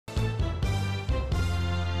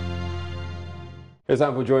It's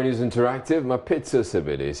time for Joy News Interactive. My pizza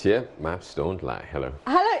Sabit is here. Maps don't lie. Hello.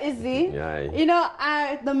 Hello, Izzy. Yeah. You know,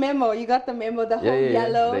 the memo. You got the memo. The whole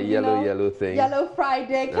yellow. The yellow thing. Yellow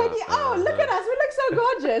Friday. Can you? Oh, look at us. We look so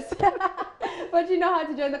gorgeous. But you know how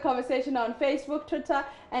to join the conversation on Facebook, Twitter,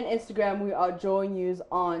 and Instagram. We are Joy News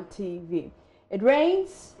on TV. It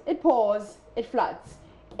rains. It pours. It floods.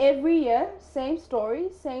 Every year, same story,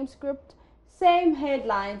 same script, same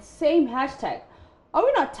headlines, same hashtag. Are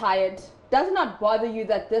we not tired? Does it not bother you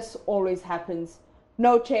that this always happens?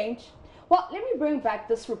 No change? Well, let me bring back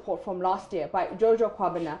this report from last year by Jojo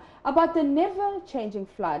Kwabena about the never-changing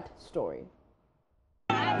flood story.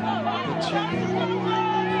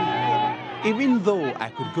 Even though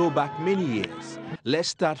I could go back many years, let's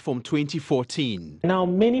start from 2014. Now,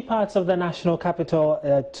 many parts of the national capital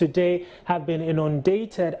today have been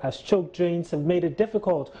inundated as choke drains have made it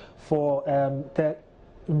difficult for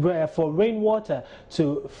rainwater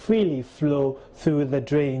to freely flow through the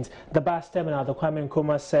drains. The bus terminal, the Kwame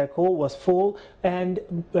Nkrumah Circle, was full, and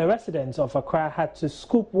the residents of Accra had to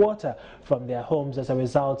scoop water from their homes as a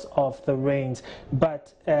result of the rains.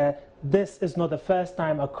 But this is not the first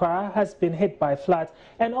time Accra has been hit by floods,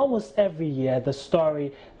 and almost every year the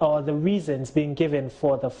story or the reasons being given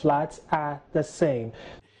for the floods are the same.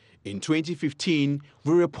 In 2015,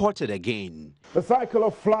 we reported again. The cycle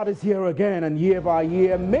of flood is here again, and year by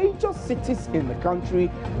year, major cities in the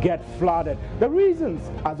country get flooded. The reasons,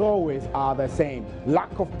 as always, are the same: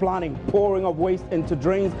 lack of planning, pouring of waste into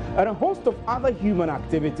drains, and a host of other human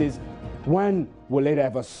activities. When will it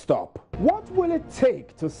ever stop? What will it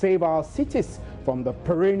take to save our cities from the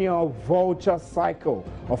perennial vulture cycle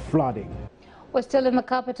of flooding? We're still in the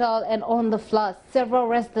capital and on the floods. Several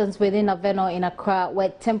residents within Aveno in Accra were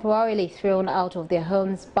temporarily thrown out of their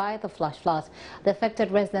homes by the flash floods. The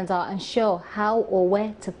affected residents are unsure how or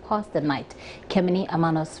where to pass the night. Kemini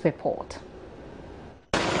Amanos report.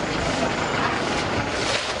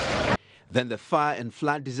 Then the fire and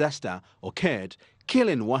flood disaster occurred,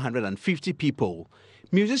 killing 150 people.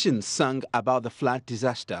 Musicians sang about the flood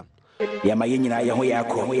disaster.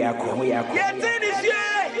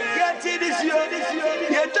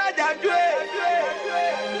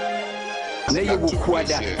 Na ye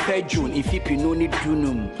bukwada June ifipi no ni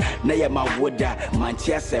dunum na ye mawoda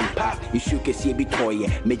mantia sempa isu kese bi toye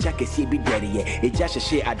meja kese bi deriye eja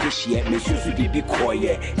hyehye adehye me susu bibi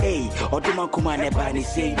koye hey oduma kuma ne ba ni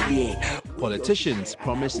say die. Politicians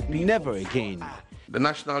promised never again. The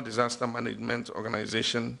National Disaster Management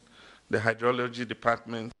Organization, the Hydrology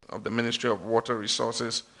Department of the Ministry of Water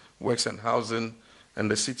Resources, Works and Housing, and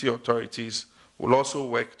the city authorities will also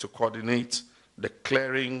work to coordinate the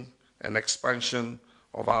clearing and expansion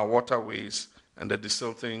of our waterways and the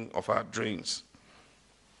desilting of our drains.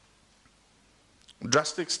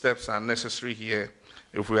 Drastic steps are necessary here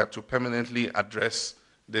if we are to permanently address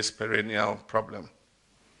this perennial problem.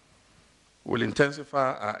 We'll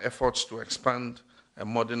intensify our efforts to expand and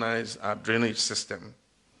modernize our drainage system.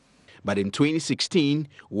 But in 2016,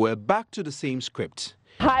 we're back to the same script.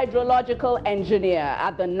 Hydrological engineer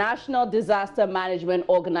at the National Disaster Management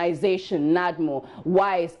Organization, NADMO,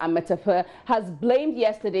 Wise Ametefe, has blamed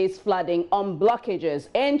yesterday's flooding on blockages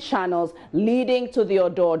in channels leading to the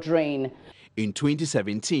Odo drain. In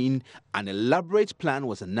 2017, an elaborate plan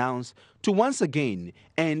was announced to once again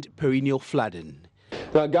end perennial flooding.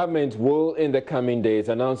 The government will, in the coming days,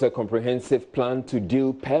 announce a comprehensive plan to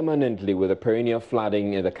deal permanently with the perennial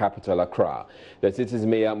flooding in the capital, Accra. The city's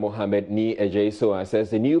mayor, Mohamed Ni Ejeisoa, says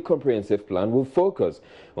the new comprehensive plan will focus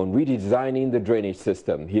on redesigning the drainage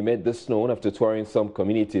system. He made this known after touring some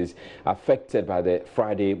communities affected by the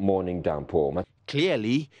Friday morning downpour.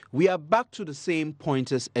 Clearly, we are back to the same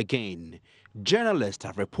pointers again. Journalists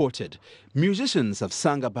have reported, musicians have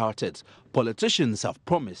sung about it, politicians have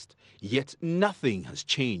promised, yet nothing has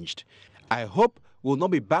changed. I hope we'll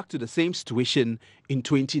not be back to the same situation in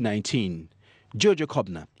 2019. Jojo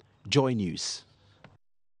Kwabena, Joy News.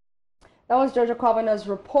 That was Jojo Kwabena's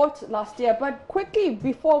report last year. But quickly,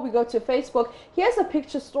 before we go to Facebook, here's a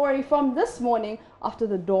picture story from this morning after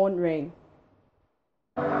the dawn rain.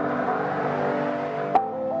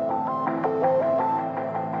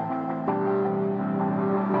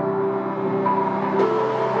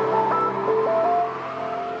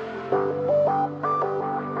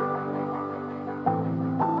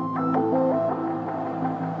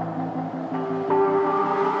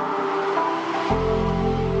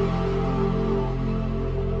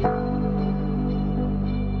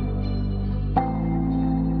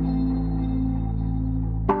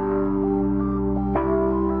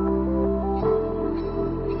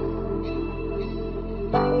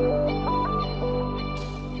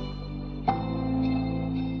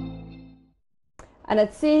 And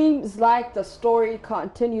it seems like the story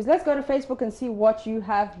continues. Let's go to Facebook and see what you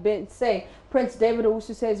have been saying. Prince David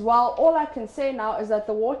also says, well, all I can say now is that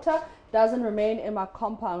the water doesn't remain in my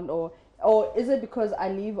compound, or is it because I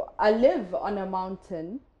live on a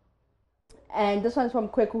mountain? And this one's from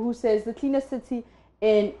Kweku, who says, the cleanest city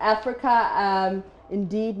in Africa.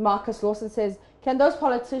 Indeed, Marcus Lawson says, can those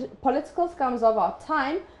political scums of our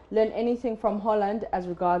time learn anything from Holland as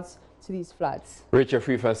regards to these floods? Richard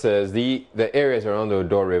Frifa says the areas around the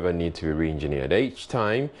Odo River need to be re-engineered. Each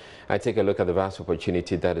time I take a look at the vast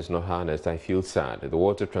opportunity that is not harnessed, I feel sad. The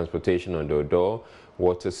water transportation on the Odo,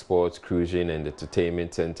 water sports, cruising and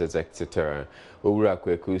entertainment centers, etc. Owura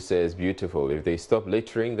Kweku says, beautiful. If they stop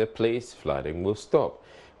littering the place, flooding will stop.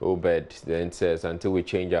 Obed then says, until we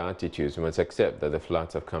change our attitudes, we must accept that the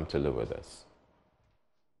floods have come to live with us.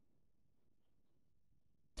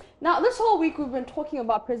 Now, this whole week we've been talking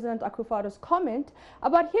about President Akufo-Addo's comment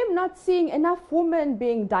about him not seeing enough women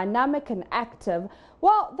being dynamic and active.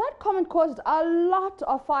 Well, that comment caused a lot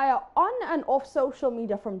of fire on and off social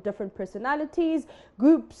media from different personalities,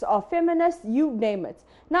 groups of feminists, you name it.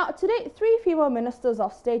 Now, today, 3 female ministers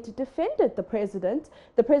of state defended the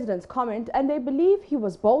president's comment, and they believe he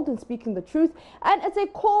was bold in speaking the truth, and it's a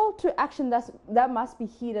call to action that must be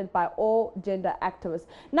heeded by all gender activists.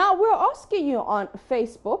 Now, we're asking you on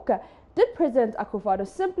Facebook, did President Akufo-Addo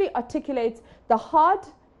simply articulate the hard,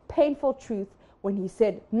 painful truth when he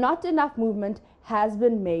said not enough movement has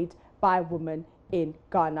been made by women in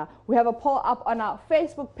Ghana? We have a poll up on our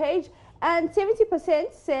Facebook page, and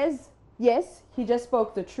 70% says yes, he just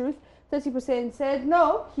spoke the truth. 30% said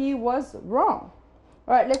no, he was wrong.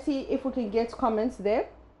 All right, let's see if we can get comments there.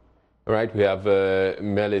 All right, we have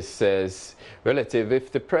Melis says, relative,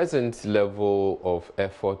 if the present level of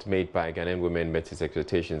effort made by Ghanaian women met his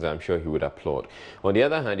expectations, I'm sure he would applaud. On the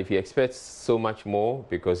other hand, if he expects so much more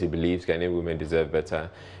because he believes Ghanaian women deserve better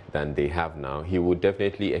than they have now, he would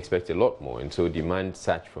definitely expect a lot more, and so demand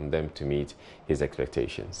such from them to meet his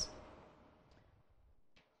expectations.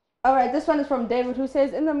 All right, this one is from David, who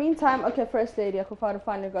says, in the meantime, okay, First Lady Akufo-Addo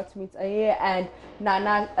finally got to meet Aye, and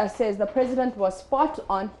Nana says the president was spot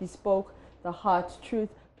on. He spoke the hard truth.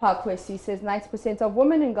 Pakwesi says 90% of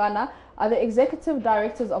women in Ghana are the executive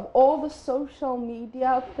directors of all the social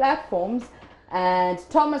media platforms. And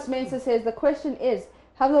Thomas Mensah says the question is,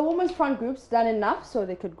 have the women's front groups done enough so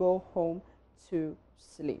they could go home to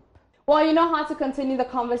sleep? Well, you know how to continue the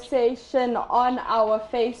conversation on our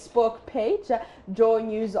Facebook page, Joy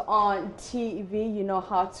News on TV. You know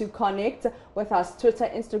how to connect with us, Twitter,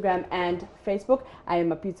 Instagram, and Facebook. I am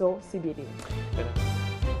Mapito CBD.